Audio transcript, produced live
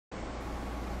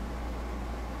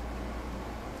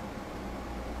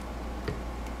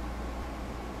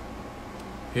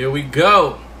Here we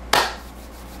go.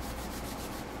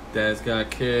 Dad's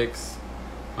Got Kicks.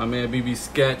 My man BB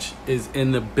Sketch is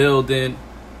in the building.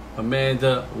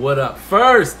 Amanda, what up?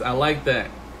 First, I like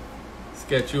that.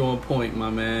 Sketch, you on point, my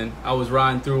man. I was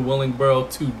riding through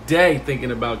Willingboro today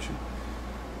thinking about you.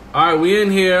 All right, we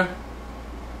in here.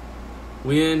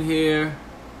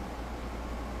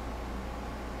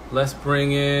 Let's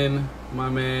bring in my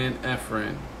man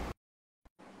Efren.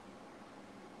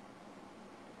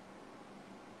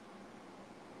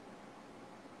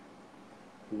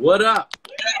 What up?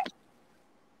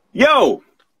 Yo!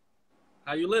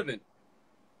 How you living?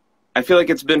 I feel like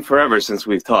it's been forever since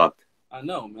we've talked. I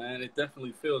know, man. It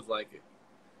definitely feels like it.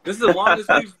 This is the longest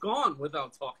we've gone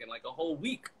without talking, like a whole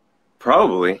week.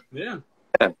 Probably. Yeah.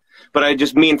 But I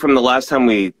just mean from the last time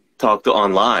we talked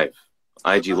on live,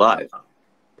 IG Live.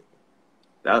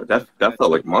 That felt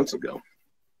like months ago.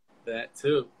 That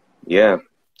too. Yeah.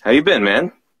 How you been,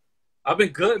 man? I've been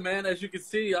good, man. As you can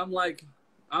see, I'm like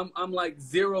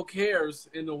zero cares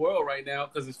in the world right now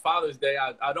because it's Father's Day.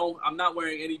 I'm not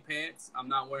wearing any pants. I'm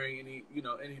not wearing any,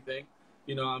 anything.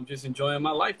 I'm just enjoying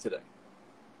my life today.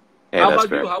 Hey, how that's about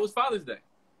fair. you? How was Father's Day?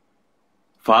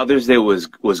 Father's Day was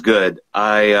good.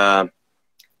 I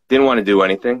didn't want to do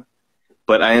anything,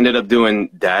 but I ended up doing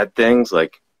dad things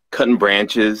like cutting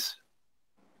branches,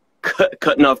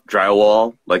 cutting off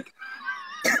drywall. Like,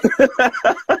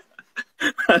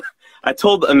 I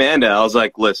told Amanda, I was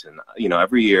like, listen,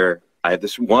 every year I have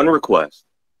this one request.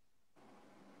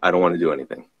 I don't want to do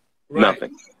anything. Right.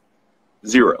 Nothing.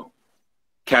 Zero.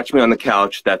 Catch me on the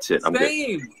couch. That's it. I'm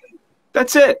Same. good.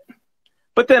 That's it.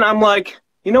 But then I'm like,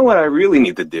 you know what I really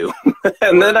need to do?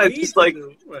 And then I just like,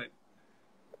 right.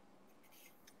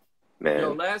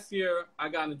 Man. Last year I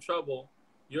got in trouble.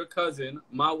 Your cousin,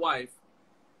 my wife,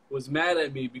 was mad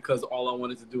at me because all I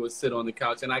wanted to do was sit on the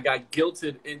couch, and I got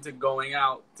guilted into going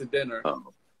out to dinner.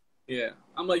 Oh. Yeah.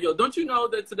 I'm like, yo, don't you know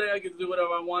that today I get to do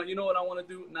whatever I want? You know what I want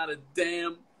to do? Not a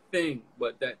damn thing.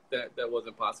 But that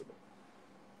wasn't possible.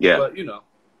 Yeah. But,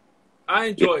 I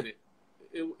enjoyed it.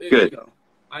 Good.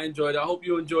 I enjoyed it. I hope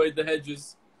you enjoyed the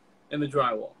hedges and the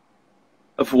drywall.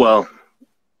 Well,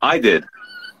 I did.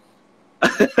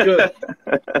 Good.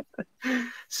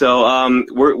 So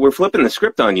we're flipping the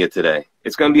script on you today.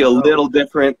 It's going to be a little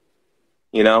different,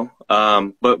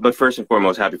 But first and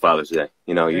foremost, happy Father's Day.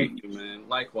 Thank you, man.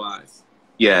 Likewise.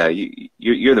 Yeah,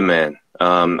 you're the man.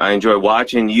 I enjoy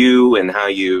watching you and how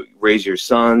you raise your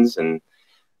sons, and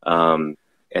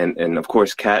of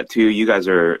course, Kat too. You guys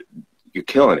you're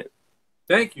killing it.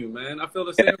 Thank you, man. I feel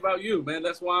the same about you, man.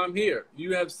 That's why I'm here.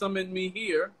 You have summoned me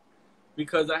here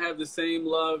because I have the same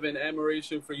love and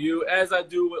admiration for you as I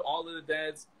do with all of the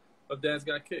dads of Dad's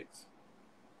Got Kicks.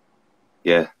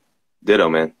 Yeah, ditto,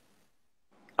 man.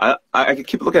 I could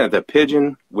keep looking at that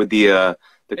pigeon with the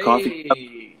coffee cup.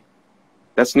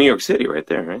 That's New York City right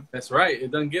there, right? That's right.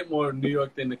 It doesn't get more New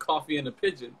York than the coffee and the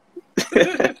pigeon.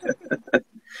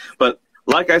 But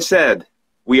like I said,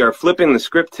 we are flipping the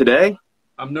script today.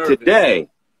 I'm nervous. Today,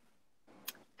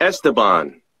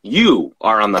 Esteban, you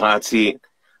are on the hot seat.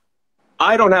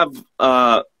 I don't have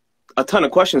a ton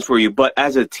of questions for you, but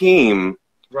as a team,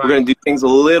 right, we're going to do things a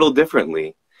little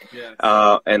differently. Yes.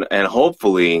 And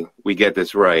hopefully we get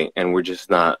this right, and we're just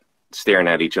not staring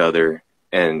at each other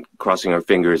and crossing our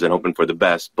fingers and hoping for the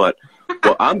best. But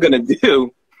what I'm going to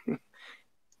do,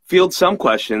 field some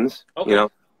questions, okay,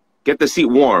 get the seat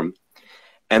warm,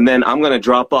 and then I'm going to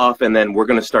drop off, and then we're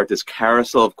going to start this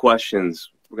carousel of questions.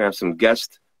 We're going to have some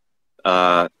guest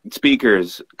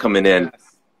speakers coming in. Yes.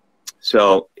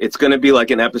 So it's going to be like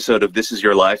an episode of This Is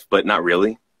Your Life, but not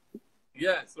really.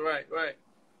 Yes, right.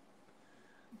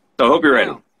 So I hope you're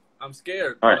ready. I'm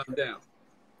scared, All but right. I'm down.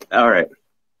 All right.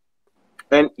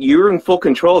 And you're in full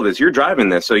control of this. You're driving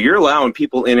this, so you're allowing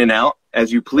people in and out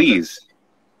as you please.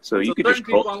 So you could just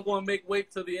people I'm going to make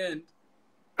wait till the end.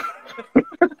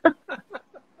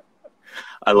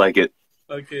 I like it.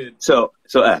 Okay. So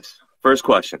S, first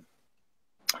question.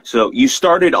 So you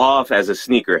started off as a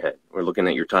sneakerhead. We're looking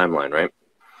at your timeline, right?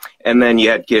 And then you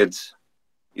had kids.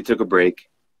 You took a break.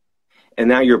 And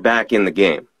now you're back in the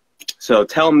game. So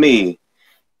tell me,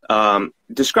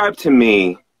 describe to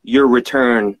me your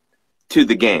return to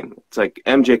the game. It's like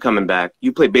MJ coming back.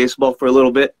 You played baseball for a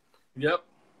little bit. Yep.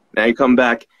 Now you come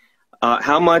back.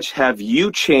 How much have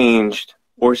you changed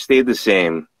or stayed the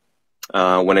same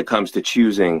when it comes to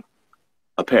choosing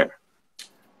a pair?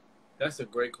 That's a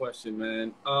great question,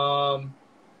 man.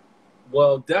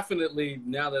 Well, definitely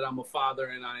now that I'm a father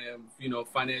and I am,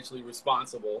 financially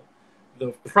responsible,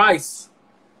 the price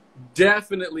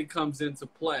definitely comes into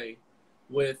play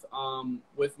with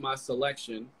my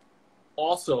selection.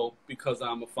 Also, because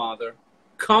I'm a father,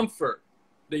 comfort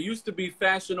they used to be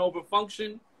fashion over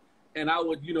function, and I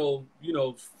would,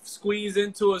 squeeze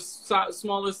into a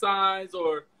smaller size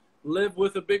or live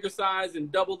with a bigger size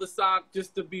and double the sock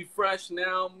just to be fresh.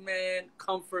 Now, man,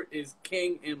 comfort is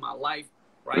king in my life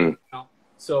right now.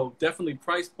 So definitely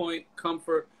price point,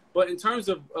 comfort. But in terms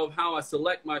of how I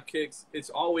select my kicks, it's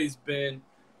always been,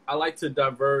 I like to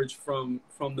diverge from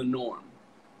the norm.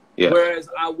 Yeah. Whereas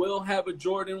I will have a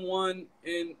Jordan 1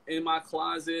 in my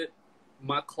closet.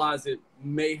 My closet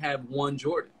may have one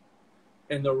Jordan,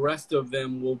 and the rest of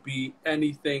them will be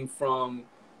anything from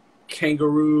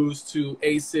Kangaroos to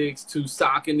Asics to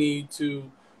Saucony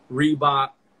to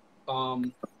Reebok,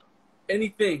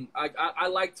 anything. I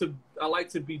like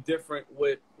to be different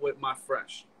with my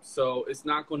fresh. So it's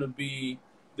not going to be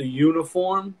the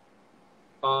uniform.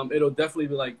 It'll definitely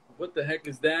be like, what the heck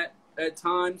is that at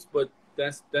times? But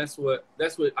that's what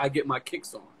I get my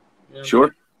kicks on. You know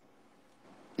sure.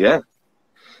 Yeah.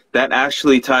 That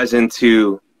actually ties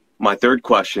into my third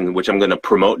question, which I'm going to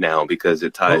promote now because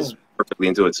it ties perfectly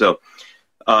into it. So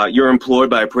you're employed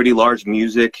by a pretty large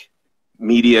music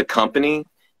media company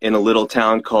in a little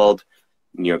town called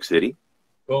New York City.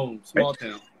 Boom. Small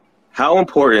town. How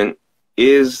important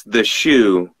is the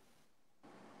shoe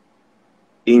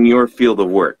in your field of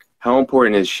work? How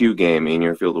important is shoe game in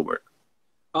your field of work?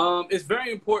 It's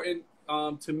very important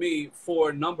to me for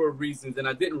a number of reasons, and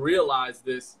I didn't realize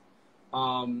this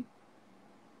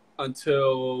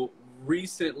until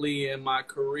recently in my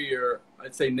career.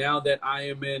 I'd say now that I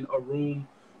am in a room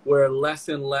where less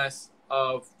and less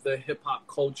of the hip-hop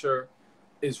culture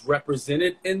is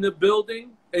represented in the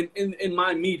building, and in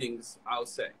my meetings, I'll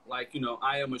say. Like,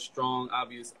 I am a strong,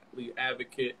 obviously,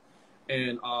 advocate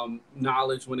and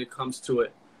knowledge when it comes to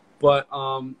it. But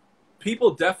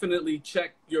people definitely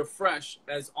check your fresh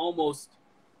as almost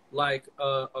like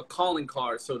a calling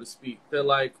card, so to speak. They're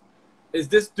like, is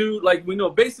this dude, like,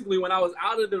 basically when I was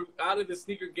out of the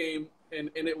sneaker game and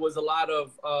it was a lot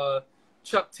of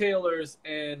Chuck Taylors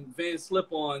and Van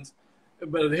Slip-Ons,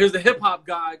 but here's the hip-hop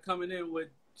guy coming in with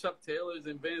Chuck Taylors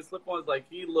and Van Slip-Ons, like,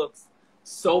 he looks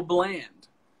so bland.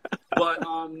 But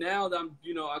now that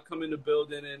I come in the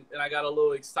building and I got a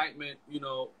little excitement,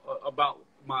 about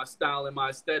my style and my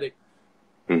aesthetic,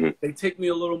 they take me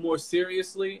a little more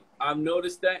seriously. I've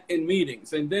noticed that in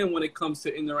meetings. And then when it comes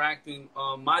to interacting,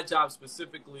 my job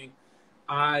specifically,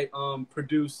 I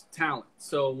produce talent.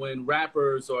 So when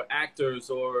rappers or actors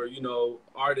or,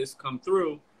 artists come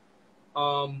through,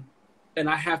 and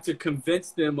I have to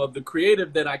convince them of the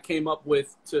creative that I came up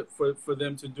with for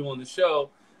them to do on the show,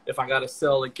 if I got to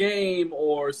sell a game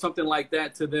or something like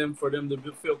that to them for them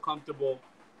to feel comfortable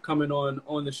coming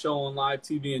on the show on live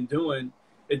TV and doing,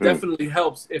 it definitely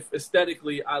helps if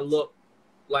aesthetically I look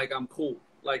like I'm cool.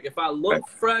 Like if I look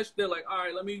fresh, they're like, all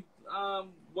right, I'm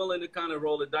willing to kind of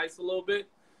roll the dice a little bit.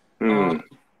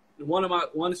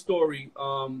 One story,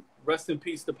 rest in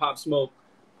peace to Pop Smoke.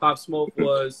 Pop Smoke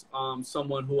was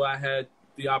someone who I had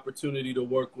the opportunity to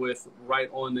work with right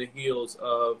on the heels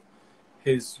of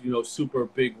his, super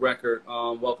big record,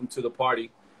 Welcome to the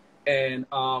Party. And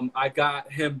I got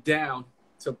him down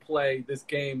to play this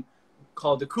game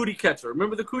called the Cootie Catcher.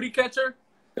 Remember the Cootie Catcher?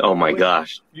 Oh my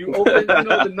gosh. You open,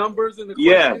 the numbers and the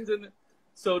questions. Yeah.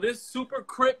 So this super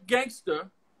crip gangster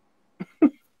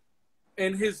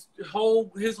and his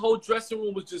whole dressing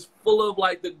room was just full of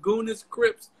like the goonest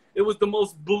Crips. It was the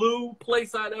most blue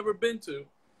place I'd ever been to.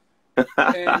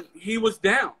 And he was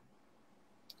down.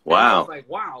 Wow. And I was like,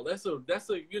 wow, that's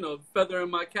a feather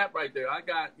in my cap right there. I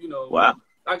got, wow.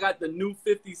 I got the new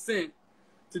 50 Cent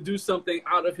to do something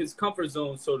out of his comfort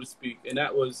zone, so to speak. And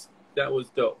that was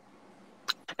dope.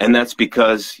 And that's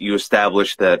because you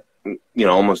established that,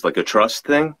 almost like a trust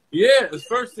thing? Yeah. At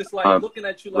first it's like looking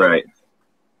at you like, right.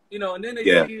 And then they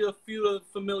see a few of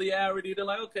familiarity. They're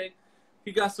like, okay,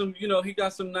 he got some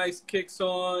nice kicks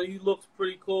on. He looks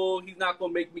pretty cool. He's not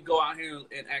going to make me go out here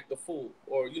and act a fool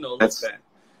or, look bad.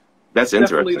 That's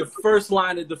interesting. Definitely the first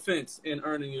line of defense in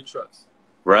earning your trust.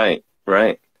 Right.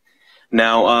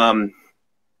 Now,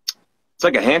 it's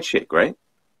like a handshake, right?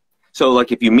 So,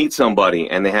 like, if you meet somebody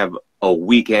and they have a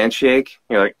weak handshake,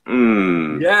 you're like,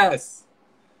 Yes.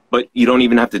 But you don't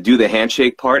even have to do the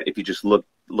handshake part if you just look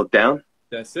down?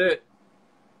 That's it.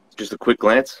 Just a quick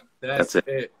glance? That's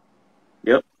it.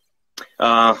 Yep.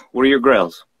 What are your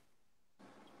grails?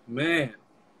 Man,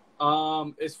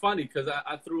 it's funny because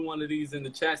I threw one of these in the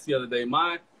chats the other day.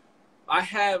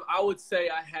 I would say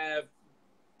I have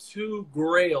two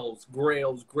grails,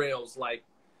 like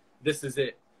this is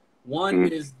it.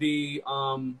 One is the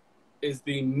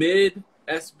mid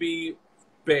SB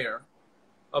Bear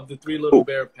of the Three Little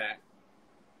Bear pack.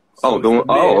 So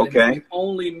okay. it's the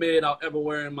only mid I'll ever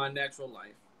wear in my natural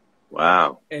life.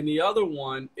 Wow. And the other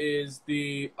one is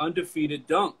the undefeated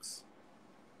dunks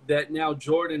that now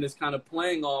Jordan is kind of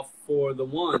playing off for the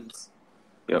ones.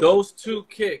 Yep. Those two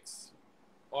kicks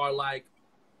are like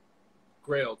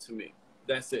grail to me.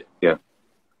 That's it. Yeah.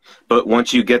 But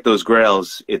once you get those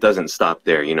grails, it doesn't stop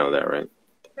there. You know that, right?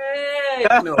 Hey,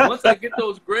 no. Once I get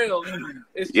those grails,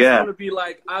 it's just going to be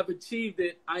like, I've achieved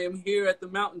it. I am here at the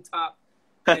mountaintop,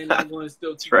 and I'm going to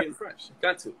still keep getting fresh.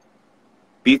 Got to.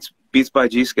 Beats by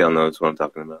G Scale knows what I'm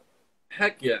talking about.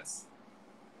 Heck yes.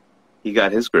 He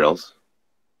got his grills,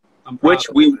 which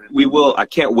we will. I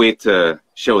can't wait to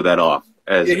show that off.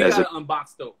 He got to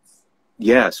unbox those.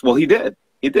 Yes, well, he did.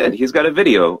 He did. He's got a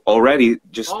video already.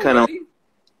 Just kind of.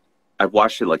 I've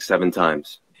watched it like 7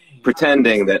 times,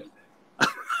 pretending that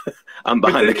I'm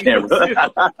behind the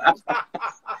camera.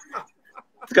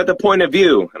 It's got the point of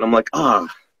view, and I'm like,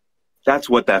 that's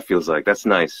what that feels like. That's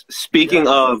nice. Speaking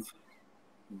of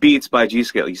Beats by G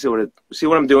Scale, you see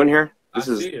what I'm doing here?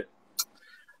 See it.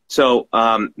 So,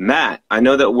 Matt, I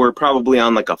know that we're probably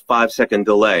on like a 5-second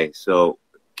delay, so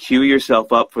cue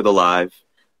yourself up for the live.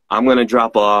 I'm gonna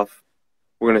drop off.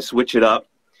 We're gonna switch it up,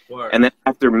 and then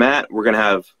after Matt, we're gonna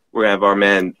have our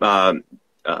man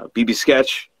BB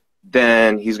Sketch.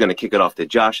 Then he's gonna kick it off to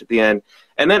Josh at the end,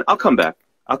 and then I'll come back.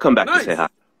 To say hi.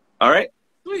 All right.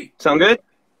 Sweet. Sound good?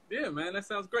 Yeah, man. That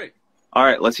sounds great. All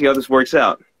right. Let's see how this works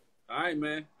out. All right,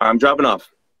 man. I'm dropping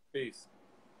off. Peace.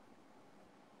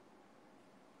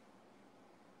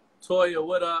 Toya,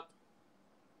 what up?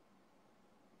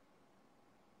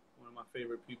 One of my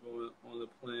favorite people on the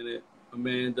planet.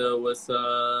 Amanda, what's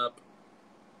up?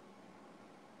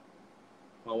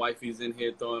 My wifey's in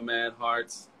here throwing mad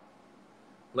hearts.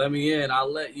 Let me in.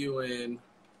 I'll let you in,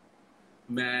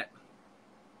 Matt.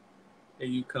 Here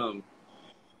you come.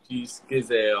 G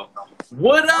Skizel.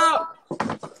 What up?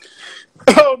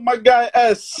 Oh, my guy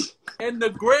S. And the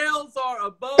grails are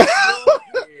above your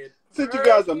head. Since you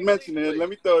guys are mentioning it, let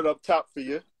me throw it up top for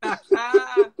you.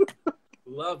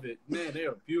 Love it. Man, they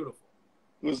are beautiful.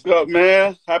 What's up,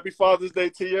 man? Happy Father's Day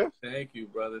to you. Thank you,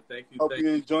 brother. Thank you. Hope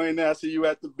you're enjoying it. I see you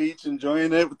at the beach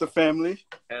enjoying it with the family.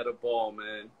 Had a ball,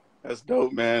 man. That's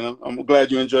dope, man. I'm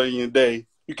glad you're enjoying your day.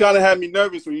 You kind of had me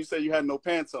nervous when you said you had no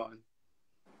pants on.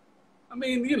 I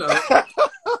mean, you know,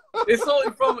 it's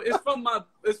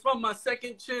from my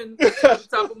second chin to the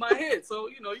top of my head, so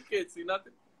you know you can't see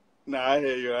nothing. Nah, I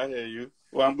hear you.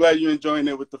 Well, I'm glad you're enjoying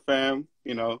it with the fam.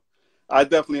 You know, I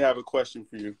definitely have a question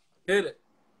for you. Hit it.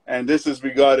 And this is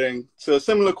regarding a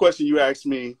similar question you asked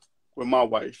me with my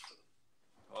wife.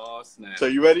 Oh snap! So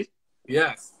you ready?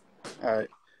 Yes. All right.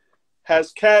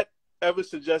 Has Kat ever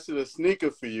suggested a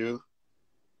sneaker for you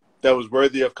that was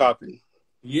worthy of copying?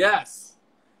 Yes.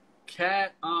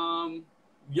 Kat,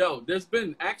 there's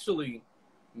been actually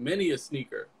many a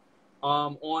sneaker.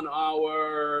 On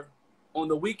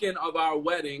the weekend of our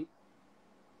wedding,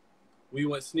 we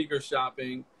went sneaker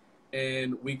shopping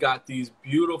and we got these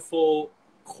beautiful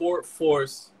Court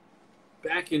Force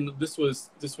this was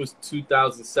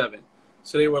 2007.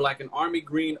 So they were like an army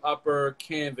green upper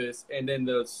canvas, and then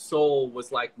the sole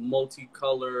was like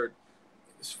multicolored.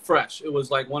 It's fresh. It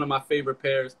was like one of my favorite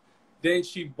pairs. Then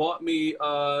she bought me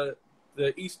the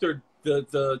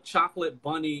chocolate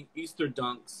bunny Easter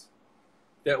dunks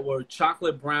that were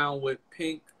chocolate brown with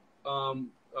pink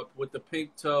with the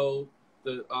pink toe.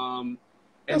 There's some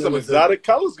exotic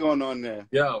colors going on there.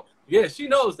 Yo, yeah, she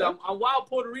knows that I'm wild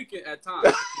Puerto Rican at times.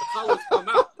 The colors come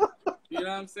out. You know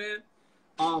what I'm saying?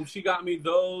 She got me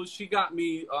those. She got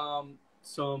me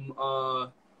some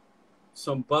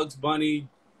Bugs Bunny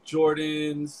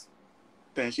Jordans.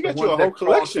 Dang, she got you a whole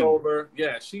collection.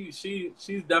 Yeah,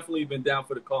 she's definitely been down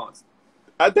for the cause.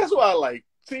 That's what I like.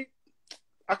 See,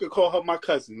 I could call her my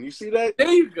cousin. You see that?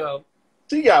 There you go.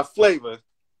 She got flavor.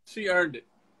 She earned it.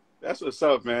 That's what's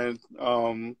up, man.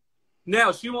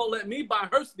 Now she won't let me buy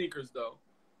her sneakers though.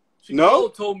 She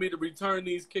told me to return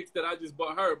these kicks that I just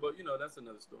bought her, but you know that's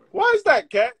another story. Why is that,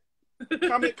 Kat?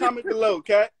 Comment below,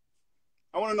 Kat.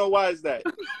 I want to know why is that.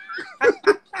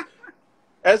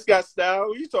 S got style.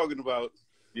 What are you talking about?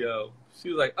 Yo, she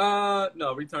was like,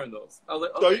 no, return those. I was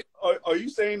like, okay. So are you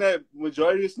saying that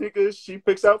majority of sneakers she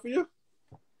picks out for you?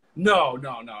 No.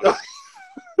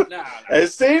 Nah. It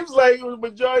seems like the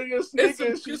majority of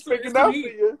sneakers she's picking out for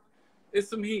you. It's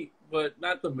some heat, but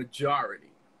not the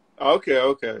majority.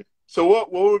 Okay. So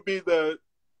what would be the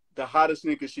hottest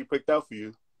sneakers she picked out for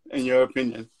you, in your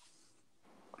opinion?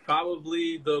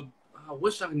 Probably I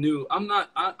wish I knew.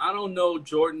 I don't know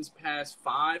Jordan's past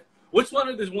 5. Which one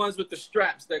are the ones with the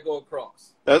straps that go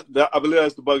across? I believe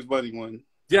that's the Bugs Bunny one.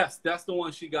 Yes, that's the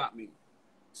one she got me.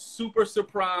 Super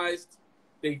surprised.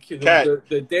 Cat,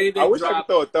 the day they I wish I could dropped.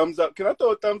 throw a thumbs up. Can I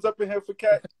throw a thumbs up in here for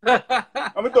Cat?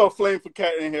 I'm gonna throw a flame for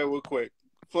Cat in here real quick.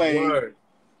 Flame. Word.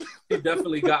 He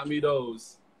definitely got me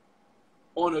those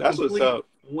on a That's what's complete up.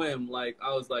 whim. Like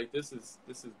I was like, this is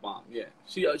bomb. Yeah,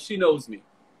 she knows me.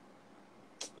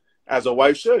 As a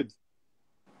wife should.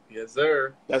 Yes,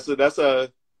 sir. That's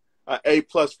a A+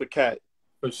 for Cat.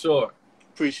 For sure.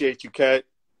 Appreciate you, Cat.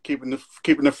 Keeping the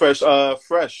fresh.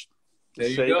 There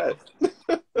you go.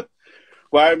 That.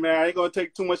 Well, all right, man. I ain't gonna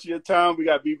take too much of your time. We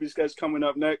got BB Sketch coming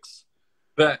up next.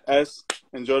 Bet.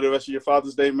 Enjoy the rest of your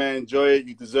Father's Day, man. Enjoy it.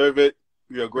 You deserve it.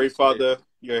 You're a great father.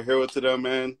 You're a hero to them,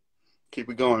 man.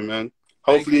 Keep it going, man.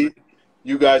 Hopefully,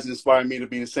 you guys inspire me to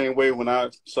be the same way when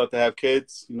I start to have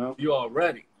kids. You know. You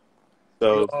already.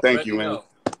 So thank you, man. Know.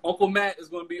 Uncle Matt is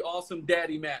going to be awesome.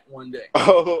 Daddy Matt one day.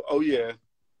 Oh yeah.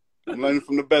 I'm learning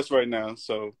from the best right now.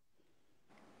 So.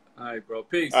 All right, bro.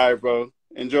 Peace. All right, bro.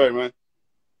 Enjoy, man.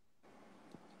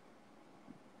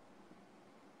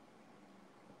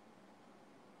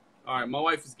 All right, my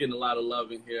wife is getting a lot of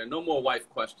love in here. No more wife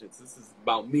questions. This is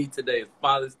about me today. It's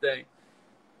Father's Day,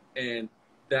 and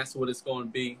that's what it's going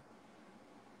to be.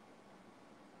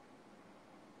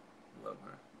 Love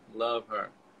her. Love her.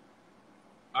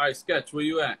 All right, Sketch, where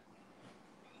you at?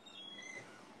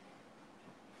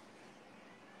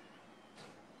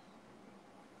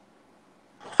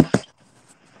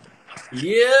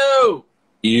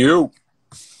 You.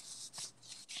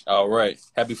 All right.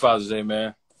 Happy Father's Day,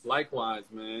 man. Likewise,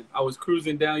 man. I was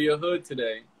cruising down your hood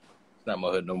today. It's not my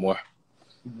hood no more.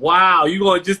 Wow, you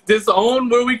gonna just disown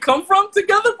where we come from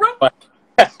together, bro?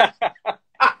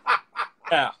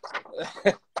 Now,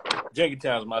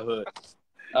 Jenkintown's my hood.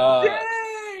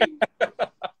 Dang!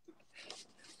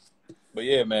 But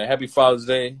yeah, man. Happy Father's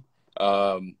Day.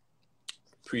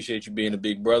 Appreciate you being a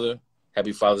big brother.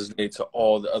 Happy Father's Day to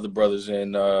all the other brothers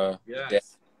in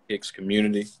Yes. DadsGotKicks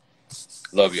community.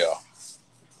 Love y'all.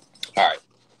 All right.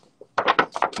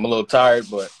 I'm a little tired,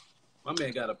 but My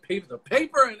man got the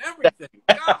paper and everything.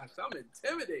 Gosh, I'm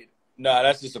intimidated. nah,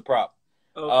 that's just a prop.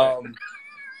 Okay.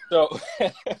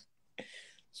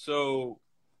 So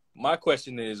my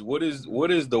question is, what is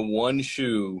the one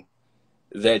shoe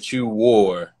that you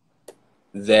wore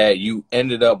that you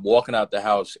ended up walking out the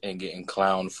house and getting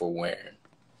clowned for wearing?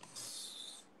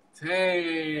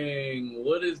 Dang,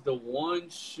 what is the one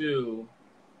shoe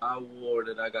I wore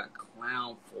that I got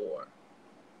clowned for?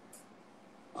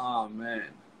 Oh man,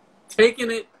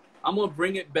 I'm gonna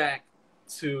bring it back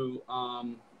to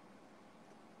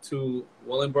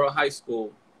Wellingborough High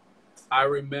School. I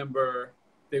remember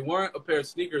they weren't a pair of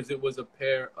sneakers; it was a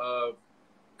pair of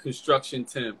construction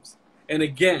Timbs. And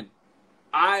again,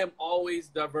 I am always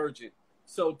divergent.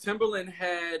 So Timberland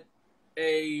had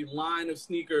a line of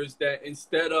sneakers that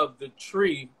instead of the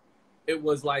tree, it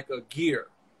was like a gear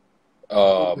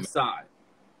on the side.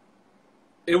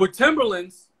 It were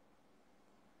Timberlands.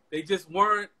 They just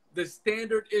weren't the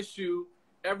standard issue.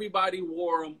 Everybody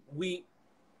wore them.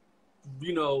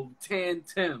 Tan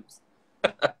Timbs.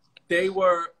 They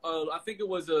were, I think it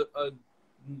was a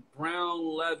brown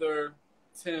leather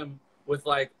Tim with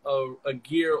like a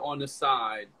gear on the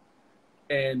side.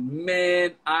 And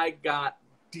man, I got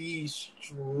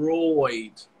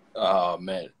destroyed. Oh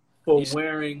man, for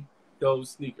wearing those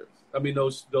sneakers. I mean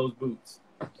those boots.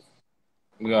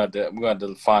 we're gonna have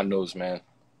to find those, man.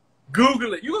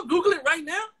 Google it. You gonna Google it right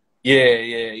now? Yeah.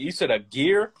 You said a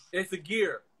gear? It's a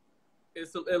gear.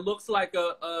 It looks like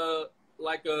a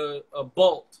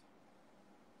bolt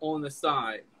on the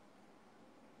side.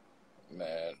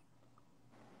 Man,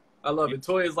 I love it.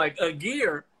 Toya's like a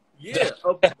gear. Yeah,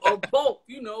 a bolt.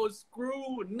 A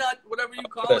screw, a nut, whatever you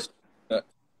call it.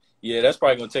 Yeah, that's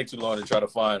probably gonna take too long to try to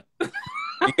find.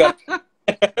 You got.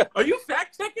 Are you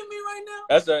fact checking me right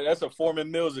now? That's a Foreman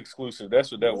Mills exclusive.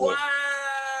 That's what that was.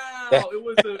 Wow.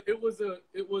 It was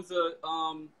a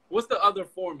what's the other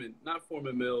Foreman? Not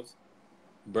Foreman Mills.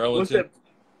 Burlington.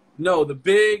 No, the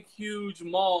big huge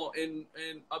mall in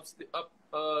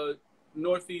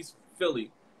northeast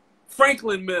Philly.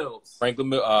 Franklin Mills. Franklin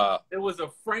Mills. It was a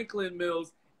Franklin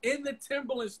Mills in the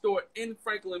Timberland store in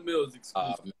Franklin Mills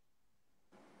exclusive.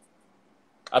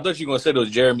 I thought you were gonna say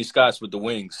those Jeremy Scotts with the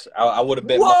wings. I would have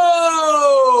bet.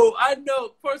 Whoa! I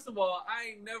know. First of all, I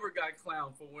ain't never got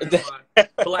clowned for wearing my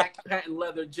black patent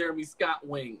leather Jeremy Scott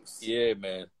wings. Yeah,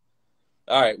 man.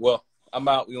 All right, well, I'm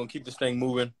out. We're gonna keep this thing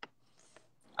moving.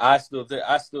 I still say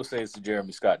it's the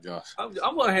Jeremy Scott Jones. I'm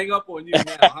gonna hang up on you now.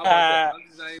 How about that? I'm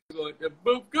just ain't going.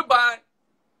 Boop. Goodbye.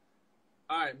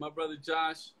 All right, my brother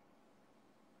Josh.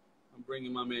 I'm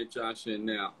bringing my man Josh in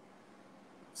now.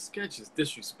 Sketch is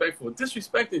disrespectful.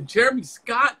 Disrespecting Jeremy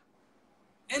Scott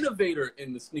innovator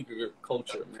in the sneaker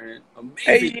culture, man.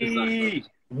 Amazing designer. Hey,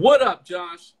 What up,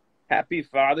 Josh? happy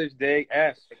Father's Day,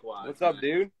 S. Likewise, What's up, man.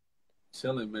 dude?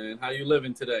 Chilling, man. How you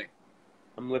living today?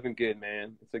 I'm living good,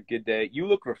 man. It's a good day. You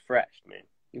look refreshed, man.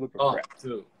 You look Oh, refreshed.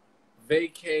 dude.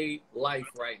 Vacay life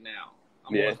right now.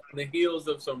 I'm Yeah. on the heels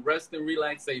of some rest and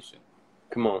relaxation.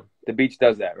 Come on. The beach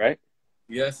does that, right?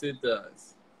 Yes, it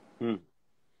does.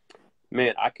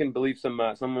 Man, I couldn't believe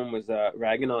someone was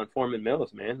ragging on Foreman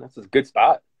Mills, man. That's a good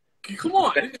spot. Come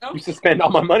on. You know? You should spend all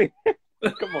my money.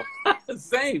 Come on.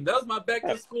 Same. That was my back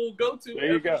to school go-to.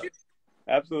 There you go. year.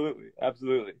 Absolutely.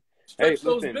 Absolutely. Stretch Hey,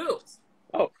 those listen. bills.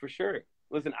 Oh, for sure.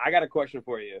 Listen, I got a question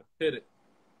for you. Hit it.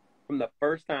 From the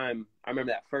first time, I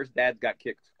remember that first Dad's Got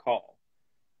Kicks call,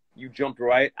 you jumped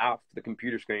right off the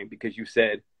computer screen because you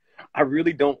said, I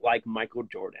really don't like Michael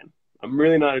Jordan. I'm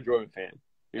really not a Jordan fan.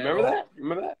 You remember that? You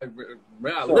remember that?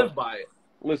 I So- live by it.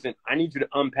 Listen, I need you to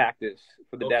unpack this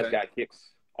for the Dad's Okay. Got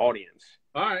Kicks audience.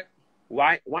 All right.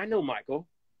 Why no Michael?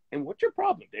 And what's your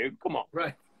problem, dude? Come on.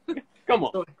 Right. Come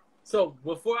on. So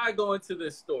before I go into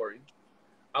this story,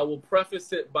 I will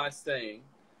preface it by saying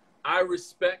I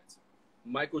respect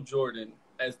Michael Jordan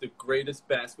as the greatest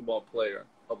basketball player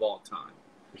of all time.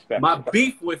 Respect. My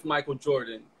beef with Michael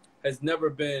Jordan has never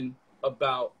been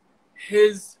about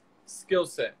his skill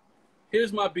set.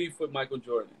 Here's my beef with Michael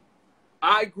Jordan.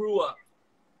 I grew up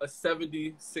a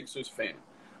 76ers fan.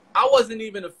 I wasn't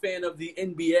even a fan of the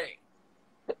NBA.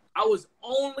 I was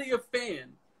only a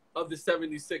fan of the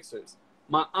 76ers.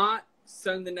 My aunt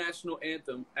sang the national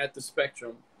anthem at the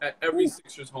Spectrum at every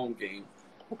Sixers home game.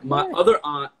 My other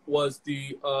aunt was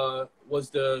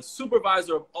the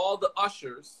supervisor of all the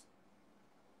ushers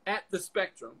at the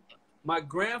Spectrum. My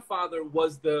grandfather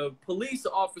was the police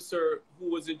officer who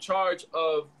was in charge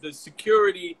of the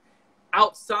security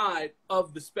outside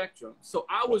of the Spectrum. So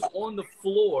I was on the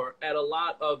floor at a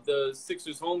lot of the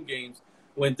Sixers home games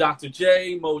when Dr.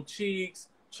 J, Mo Cheeks,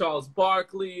 Charles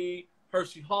Barkley,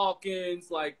 Hershey Hawkins,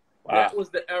 like that was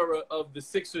the era of the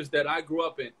Sixers that I grew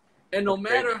up in. And no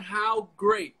matter how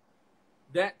great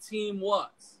that team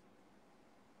was,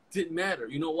 didn't matter.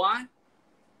 You know why?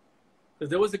 Because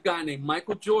there was a guy named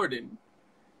Michael Jordan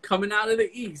coming out of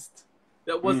the East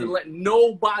that wasn't letting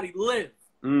nobody live.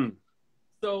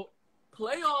 So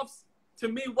playoffs, to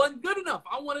me, wasn't good enough.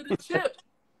 I wanted a chip.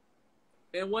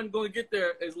 And wasn't going to get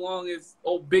there as long as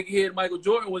old big head Michael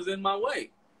Jordan was in my way.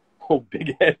 Oh,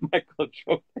 big head Michael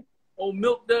Jordan. Old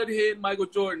milk dud head Michael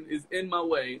Jordan is in my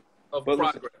way of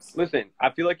progress. Listen,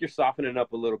 I feel like you're softening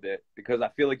up a little bit because I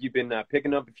feel like you've been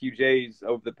picking up a few J's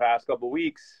over the past couple of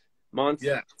weeks, months.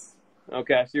 Yes.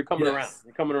 Okay, so you're coming Yes. around.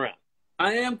 You're coming around.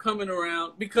 I am coming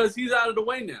around because he's out of the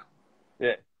way now.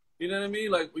 Yeah. You know what I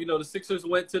mean? Like, you know, the Sixers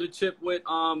went to the chip with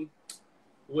Allen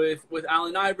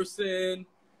Iverson,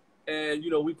 and you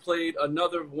know, we played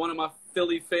another one of my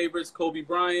Philly favorites, Kobe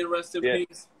Bryant, rest in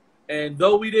peace. And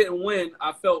though we didn't win,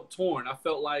 I felt torn. I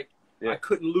felt like I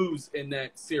couldn't lose in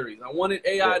that series. I wanted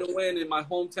AI to win and my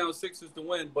hometown Sixers to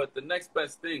win, but the next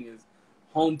best thing is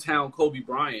hometown Kobe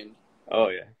Bryant. Oh,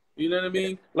 yeah. You know what I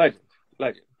mean? Legend.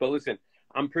 But listen,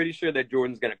 I'm pretty sure that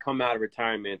Jordan's going to come out of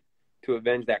retirement to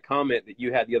avenge that comment that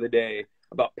you had the other day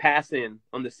about passing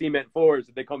on the cement floors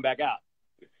if they come back out.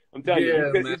 I'm telling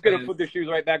you, he's going to put their shoes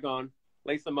right back on,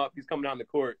 lace them up. He's coming out in the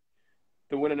court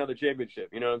to win another championship.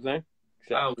 You know what I'm saying?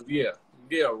 So,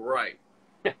 yeah, right.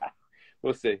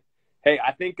 We'll see. Hey,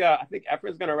 I think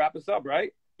Efren's going to wrap us up,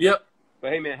 right? Yep.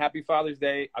 But hey, man, happy Father's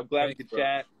Day. I'm glad we could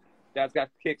chat. Dad's Got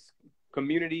Kicks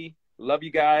community. Love you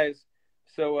guys.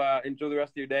 So enjoy the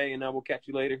rest of your day, and we'll catch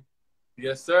you later.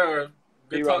 Yes, sir.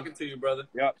 Good talking to you, brother.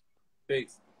 Yep.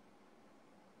 Peace.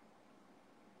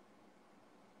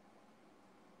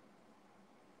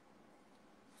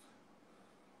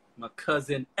 My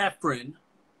cousin Efren.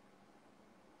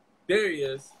 There he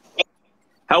is.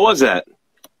 How was that?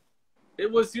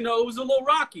 It was, you know, it was a little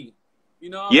rocky. You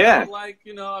know,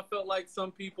 I felt like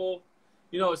some people,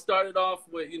 you know, it started off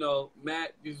with, you know,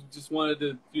 Matt just wanted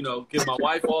to, you know, give my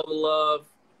wife all the love.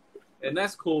 And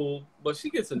that's cool, but she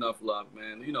gets enough love,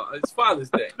 man. You know, it's Father's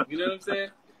Day. You know what I'm saying?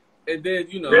 And then,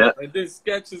 you know, and then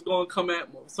Sketch is going to come at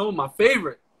some of my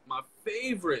favorite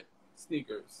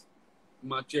sneakers,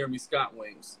 my Jeremy Scott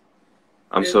wings.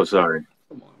 I'm so sorry.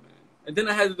 Come on, man. And then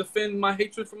I had to defend my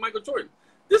hatred for Michael Jordan.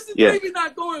 This is maybe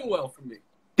not going well for me.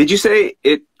 Did you say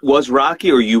it was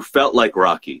Rocky or you felt like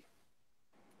Rocky?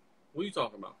 What are you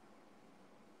talking about?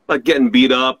 Like getting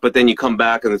beat up, but then you come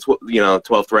back and it's, you know,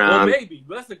 12th round. Well, maybe.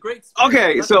 That's a great spirit.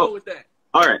 Okay, let's so go with that.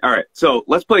 All right. So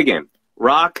let's play a game.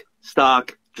 Rock,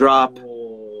 stock, drop.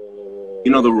 Oh.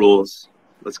 You know the rules.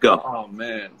 Let's go. Oh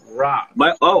man, rock.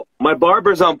 My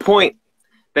barber's on point.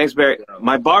 Thanks, Barry.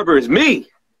 My barber is me.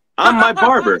 I'm my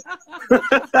barber.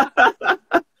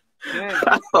 Man,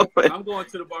 I'm going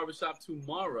to the barbershop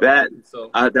tomorrow. That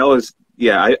was,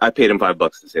 yeah, I paid him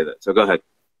 $5 to say that. So go ahead.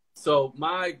 So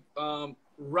my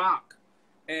rock,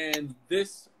 and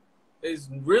this is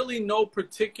really no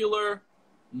particular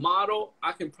model.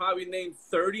 I can probably name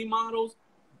 30 models,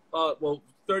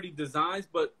 30 designs,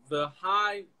 but the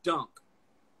high dunk,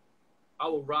 I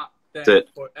will rock that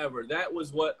forever. That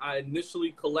was what I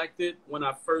initially collected when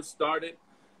I first started.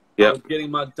 Yeah. I was getting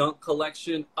my dunk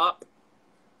collection up.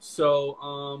 So,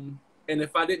 and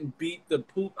if I didn't beat the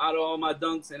poop out of all my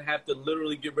dunks and have to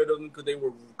literally get rid of them because they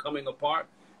were coming apart,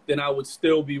 then I would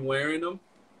still be wearing them.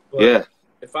 But yeah.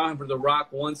 If I were to rock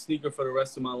one sneaker for the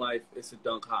rest of my life, it's a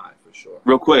Dunk High for sure.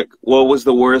 Real quick, what was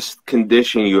the worst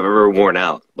condition you've ever worn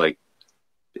out, like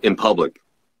in public?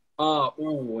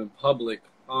 In public.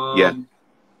 Yeah.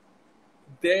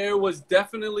 There was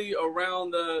definitely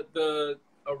around the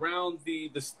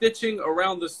stitching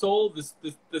around the sole,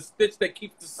 the stitch that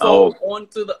keeps the sole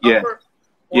onto the upper.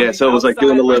 Yeah, so it was like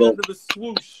doing a little the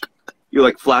swoosh. You're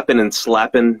like flapping and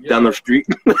slapping down the street.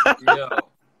 Yeah.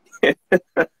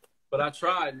 But I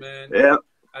tried, man. Yeah.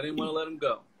 I didn't want to let him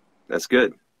go. That's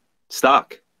good.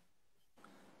 Stock.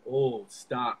 Oh,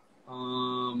 stock.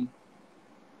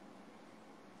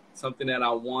 Something that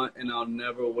I want and I'll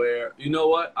never wear. You know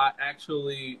what? I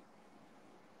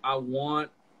want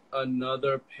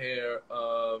another pair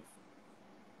of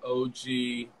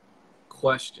OG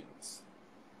Questions.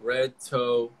 Red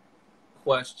toe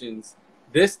Questions.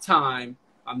 This time,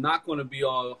 I'm not going to be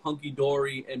all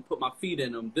hunky-dory and put my feet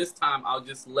in them. This time, I'll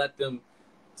just let them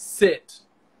sit.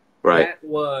 Right.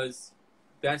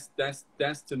 That's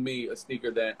to me a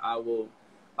sneaker that I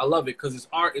love it because it's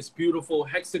art, it's beautiful,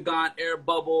 hexagon air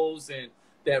bubbles and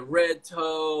that red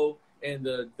toe and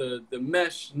the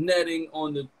mesh netting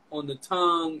on the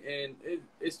tongue, and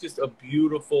it's just a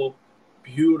beautiful,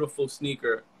 beautiful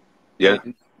sneaker. Yeah.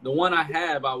 And the one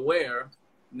I wear.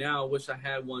 Now I wish I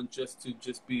had one just to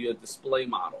be a display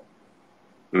model.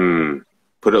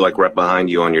 Put it like right behind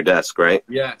you on your desk, right?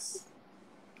 Yes.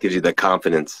 Gives you that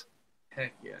confidence.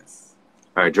 Heck yes.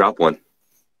 All right, drop one.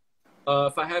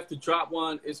 If I have to drop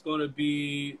one, it's going to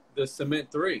be the Cement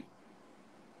 3.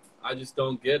 I just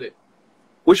don't get it.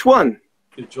 Which one?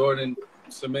 The Jordan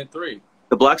Cement 3.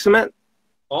 The black cement?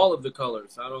 All of the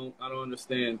colors. I don't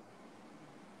understand.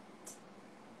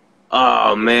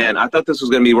 Oh man, I thought this was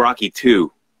going to be Rocky 2.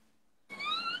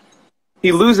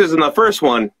 He loses in the first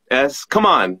one. Come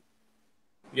on.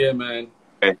 Yeah, man.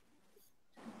 Okay.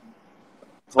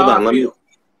 Hold on. Let me.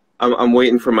 I'm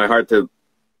waiting for my heart to.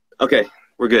 Okay,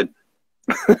 we're good.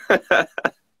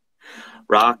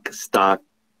 Rock, stock,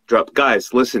 drop.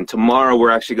 Guys, listen. Tomorrow we're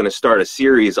actually going to start a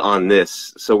series on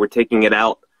this. So we're taking it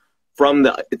out from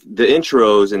the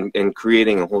intros and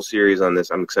creating a whole series on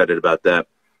this. I'm excited about that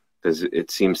because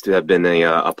it seems to have been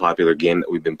a popular game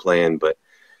that we've been playing. But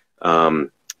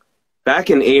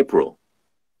back in April,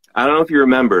 I don't know if you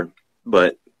remember,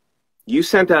 but you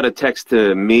sent out a text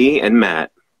to me and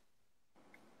Matt,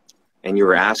 and you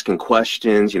were asking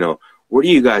questions, where do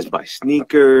you guys buy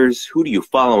sneakers? Who do you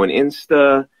follow on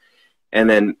Insta? And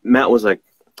then Matt was like,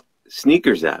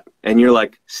 Sneakers app. And you're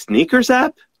like, Sneakers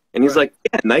app? And he's like,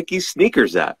 yeah, Nike's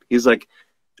Sneakers app. He's like,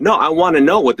 no, I want to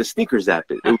know what the Sneakers app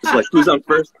is. It was like, who's on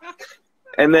first?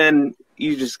 And then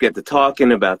you just get to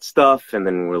talking about stuff, and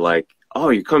then we're like, oh,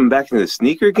 you're coming back into the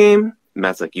sneaker game?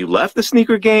 Matt's like, you left the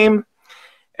sneaker game?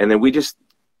 And then we just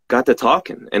got to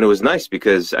talking, and it was nice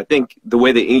because I think the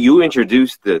way that you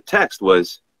introduced the text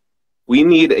was, we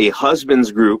need a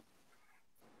husbands group,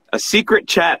 a secret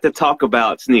chat to talk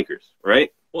about sneakers,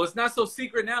 right? Well, it's not so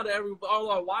secret now that all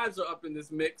our wives are up in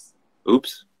this mix.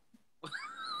 Oops.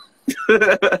 Yeah,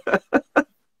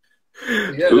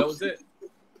 that was it.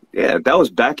 Yeah, that was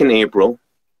back in April.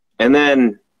 And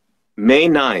then May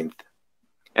 9th,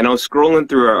 and I was scrolling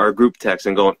through our group text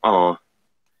and going, oh,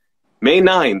 May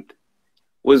 9th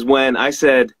was when I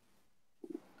said,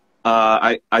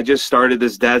 I just started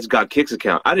this DadsGotKicks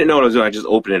account. I didn't know what I was doing. I just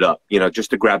opened it up,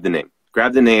 just to grab the name.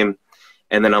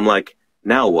 And then I'm like,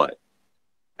 now what?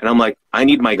 And I'm like, I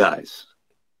need my guys.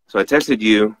 So I texted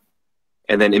you,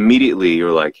 and then immediately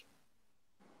you're like,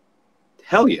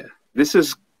 hell yeah.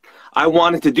 I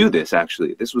wanted to do this,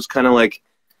 actually. This was kind of like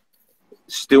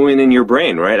stewing in your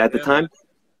brain, right, at the time?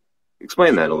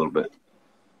 Explain that a little bit.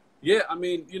 Yeah, I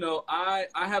mean, I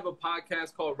have a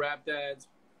podcast called Rap Dads.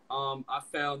 I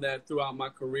found that throughout my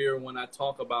career when I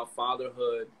talk about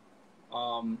fatherhood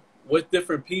with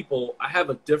different people, I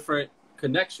have a different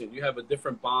connection. You have a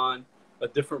different bond, a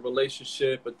different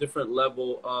relationship, a different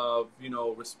level of,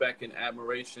 respect and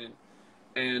admiration.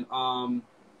 And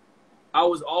I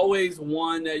was always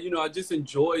one that, I just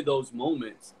enjoy those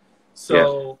moments.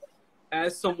 So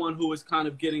as someone who is kind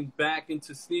of getting back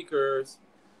into sneakers,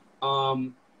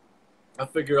 I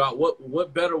figure out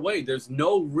what better way. There's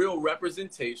no real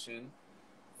representation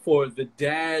for the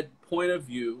dad point of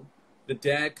view, the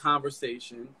dad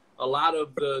conversation. A lot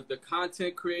of the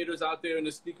content creators out there in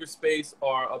the sneaker space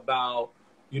are about,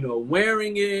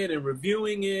 wearing it and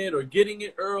reviewing it or getting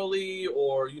it early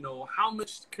or, how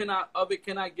much of it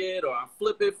can I get or I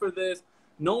flip it for this.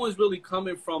 No one's really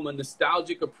coming from a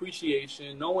nostalgic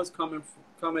appreciation. No one's coming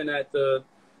at the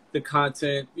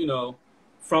content,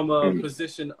 from a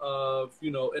position of,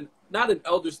 and not an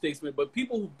elder statesman, but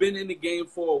people who've been in the game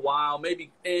for a while,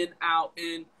 maybe in, out,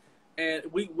 in, and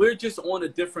we're just on a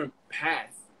different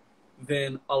path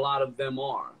than a lot of them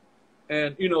are.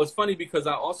 And, it's funny because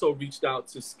I also reached out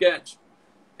to Sketch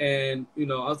and, I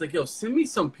was like, yo, send me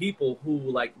some people who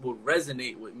like would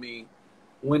resonate with me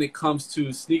when it comes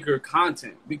to sneaker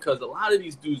content, because a lot of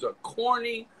these dudes are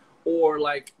corny or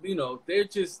like,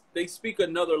 they speak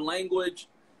another language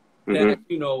that,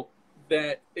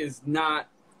 that is not,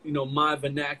 my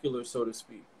vernacular, so to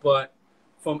speak. But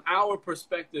from our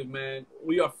perspective, man,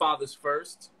 we are fathers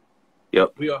first.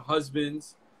 Yep. We are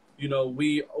husbands.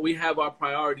 We have our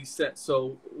priorities set.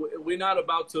 So we're not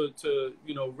about to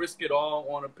risk it all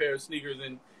on a pair of sneakers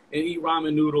and eat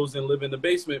ramen noodles and live in the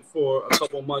basement for a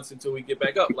couple months until we get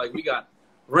back up. Like, we got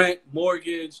rent,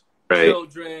 mortgage,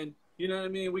 children, you know what I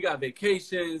mean? We got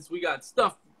vacations, we got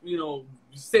stuff,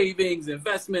 savings,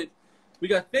 investment. We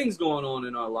got things going on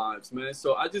in our lives, man.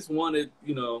 So I just wanted,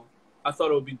 I thought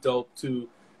it would be dope to,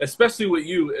 especially with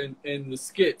you and the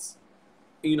skits,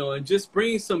 and just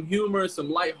bringing some humor, some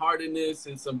lightheartedness,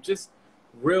 and some just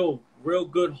real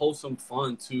good, wholesome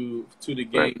fun to the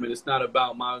game. And it's not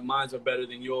about mines are better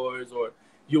than yours or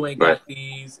you ain't got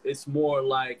these. It's more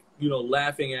like,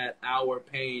 laughing at our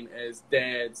pain as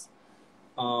dads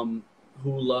who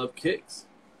love kicks.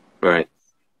 Right.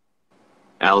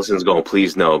 Allison's going,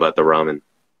 please no about the ramen.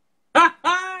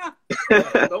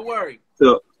 Don't worry.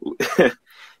 So,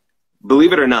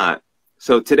 believe it or not,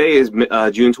 so today is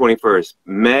June 21st.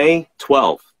 May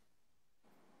 12th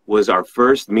was our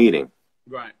first meeting.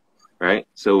 Right. Right?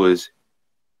 So it was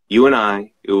you and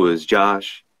I, it was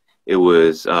Josh, it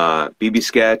was BB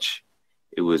Sketch,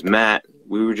 it was Matt.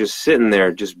 We were just sitting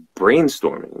there just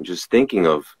brainstorming, just thinking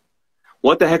of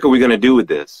what the heck are we going to do with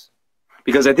this?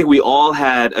 Because I think we all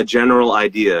had a general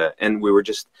idea and we were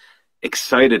just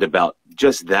excited about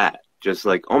just that. Just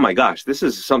like, oh my gosh, this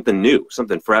is something new,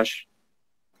 something fresh.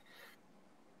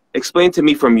 Explain to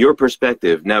me from your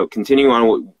perspective, now continuing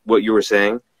on what you were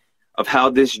saying, of how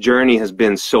this journey has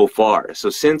been so far. So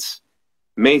since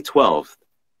May 12th,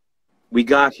 we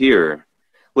got here.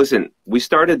 Listen, we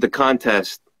started the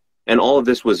contest and all of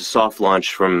this was a soft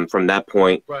launch from that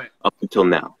point up until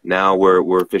now. Now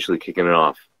we're officially kicking it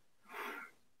off.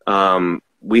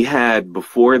 We had,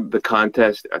 before the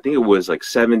contest, I think it was like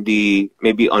 70,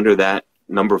 maybe under that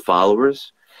number of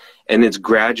followers. And it's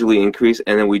gradually increased.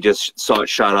 And then we just saw it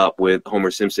shot up with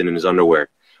Homer Simpson in his underwear,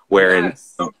 wearing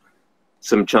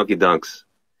some chunky dunks.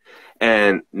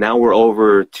 And now we're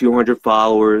over 200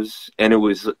 followers. And it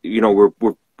was,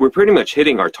 we're pretty much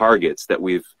hitting our targets that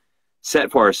we've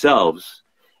set for ourselves.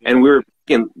 And we're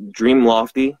dream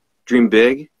lofty, dream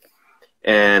big.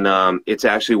 And it's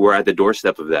actually, we're at the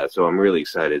doorstep of that. So I'm really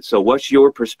excited. So what's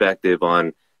your perspective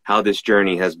on how this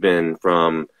journey has been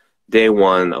from day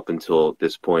one up until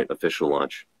this point, official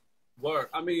launch? Word.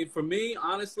 I mean, for me,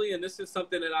 honestly, and this is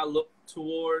something that I look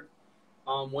toward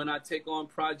when I take on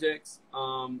projects,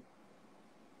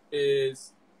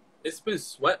 is it's been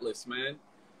sweatless, man.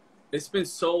 It's been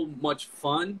so much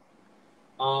fun.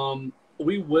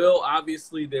 We will,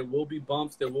 obviously, there will be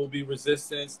bumps, there will be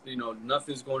resistance.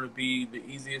 Nothing's going to be the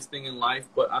easiest thing in life,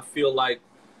 but I feel like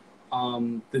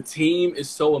the team is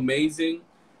so amazing,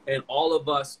 and all of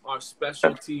us, our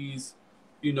specialties,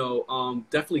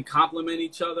 definitely complement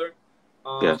each other.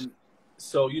 Yes.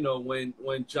 So,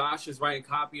 when Josh is writing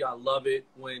copy, I love it.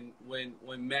 When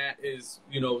Matt is,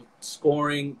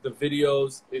 scoring the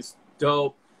videos, it's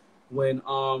dope. When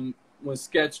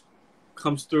Sketch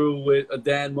comes through with a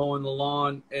dad mowing the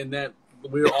lawn, and that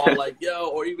we're all like, yo,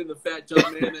 or even the fat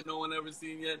jump man that no one ever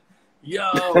seen yet.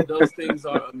 Yo, those things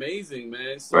are amazing,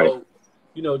 man. So,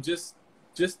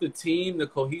 just the team, the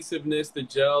cohesiveness, the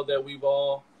gel that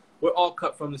we're all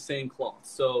cut from the same cloth.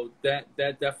 So that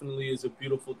definitely is a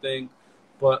beautiful thing.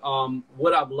 But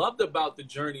what I've loved about the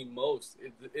journey most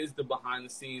is the behind the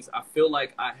scenes. I feel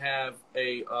like I have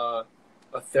a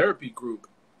therapy group.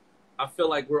 I feel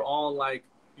like we're all like,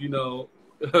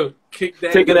 kick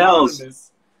that. Taking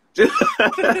L's.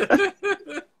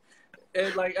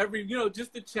 And like every, you know,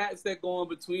 just the chats that go on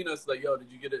between us, like, yo,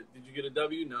 did you get a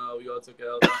W? No, we all took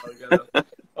L's.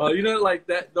 You know, like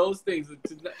that, those things.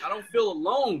 I don't feel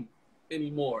alone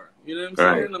anymore. You know what I'm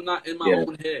saying? Right. I'm not in my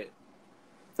own head.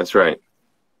 That's right.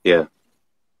 Yeah.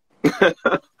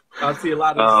 I see a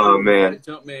lot of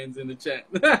Jumpmans in the chat.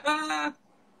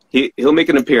 He'll make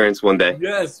an appearance one day.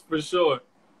 Yes, for sure.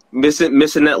 Missing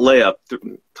that layup,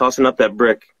 tossing up that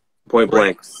brick, point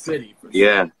blank. City. For sure.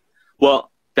 Yeah. Well,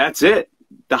 that's it.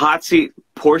 The hot seat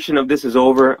portion of this is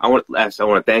over. I want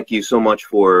to thank you so much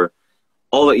for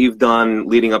all that you've done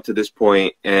leading up to this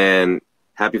point, and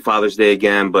happy Father's Day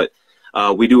again. But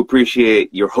we do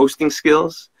appreciate your hosting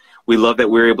skills. We love that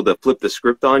we were able to flip the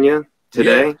script on you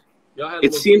today. Yeah.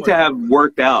 It seemed to have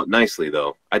worked out nicely,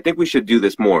 though. I think we should do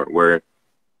this more, where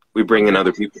we bring in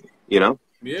other people, you know?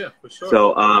 Yeah, for sure.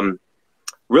 So,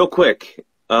 real quick,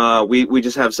 we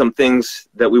just have some things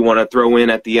that we want to throw in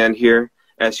at the end here.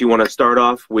 As you want to start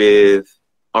off with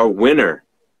our winner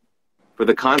for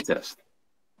the contest.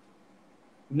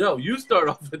 No, you start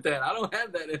off with that. I don't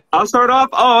have that info. I'll start off?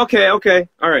 Oh, okay.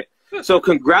 All right. So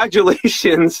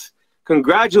congratulations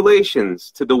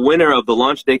to the winner of the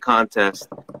launch day contest.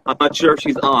 I'm not sure if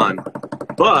she's on,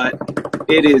 but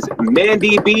it is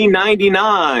Mandy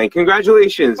B99.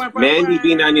 Congratulations, Mandy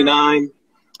B99.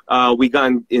 We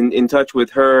got in touch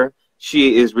with her.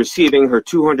 She is receiving her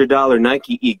 $200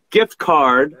 Nike gift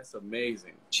card. That's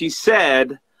amazing. She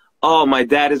said, "Oh, my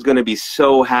dad is going to be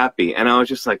so happy." And I was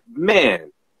just like,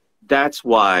 man, that's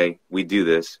why we do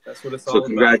this. That's what it's all about. So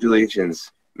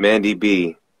congratulations, Mandy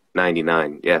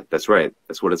B99. Yeah, that's right.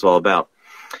 That's what it's all about.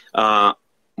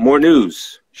 More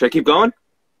news. Should I keep going?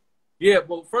 Yeah,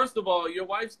 well, first of all, your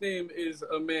wife's name is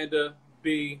Amanda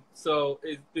B. So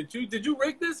did you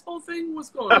rake this whole thing? What's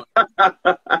going on?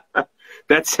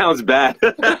 That sounds bad.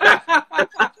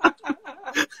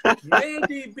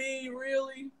 Mandy B,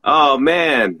 really? Oh,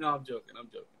 man. No, I'm joking.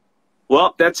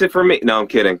 Well, that's it for me. No, I'm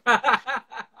kidding.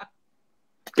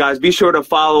 Guys, be sure to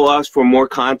follow us for more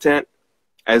content.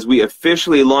 As we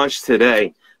officially launch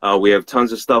today, we have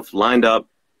tons of stuff lined up.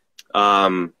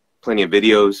 Plenty of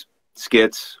videos,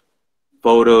 skits,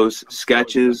 photos,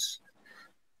 sketches,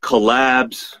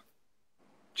 collabs,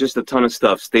 just a ton of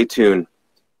stuff. Stay tuned.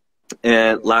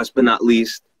 And last but not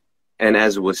least, and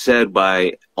as was said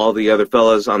by all the other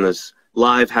fellas on this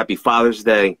live, happy Father's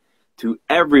Day to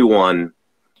everyone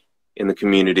in the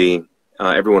community,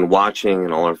 everyone watching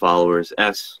and all our followers.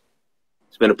 It's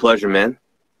been a pleasure, man.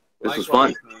 This was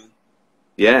fun. Man.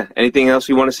 Yeah. Anything else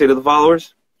you want to say to the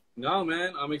followers? No,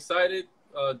 man. I'm excited.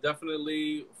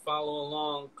 Definitely follow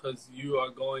along, because you are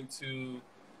going to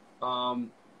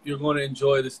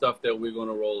enjoy the stuff that we're going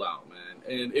to roll out, man.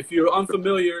 And if you're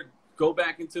unfamiliar, go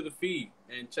back into the feed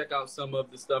and check out some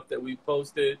of the stuff that we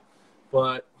posted.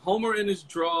 But Homer in his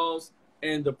draws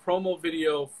and the promo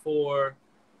video for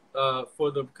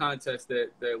the contest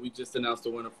that we just announced the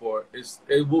winner for,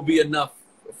 it will be enough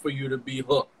for you to be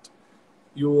hooked.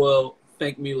 You will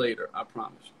thank me later, I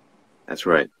promise you. That's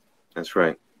right. That's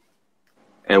right.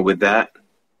 And with that,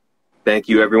 thank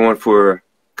you everyone for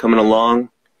coming along.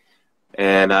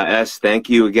 And thank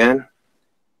you again.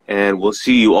 And we'll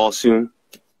see you all soon.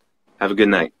 Have a good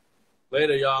night.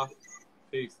 Later, y'all.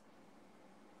 Peace.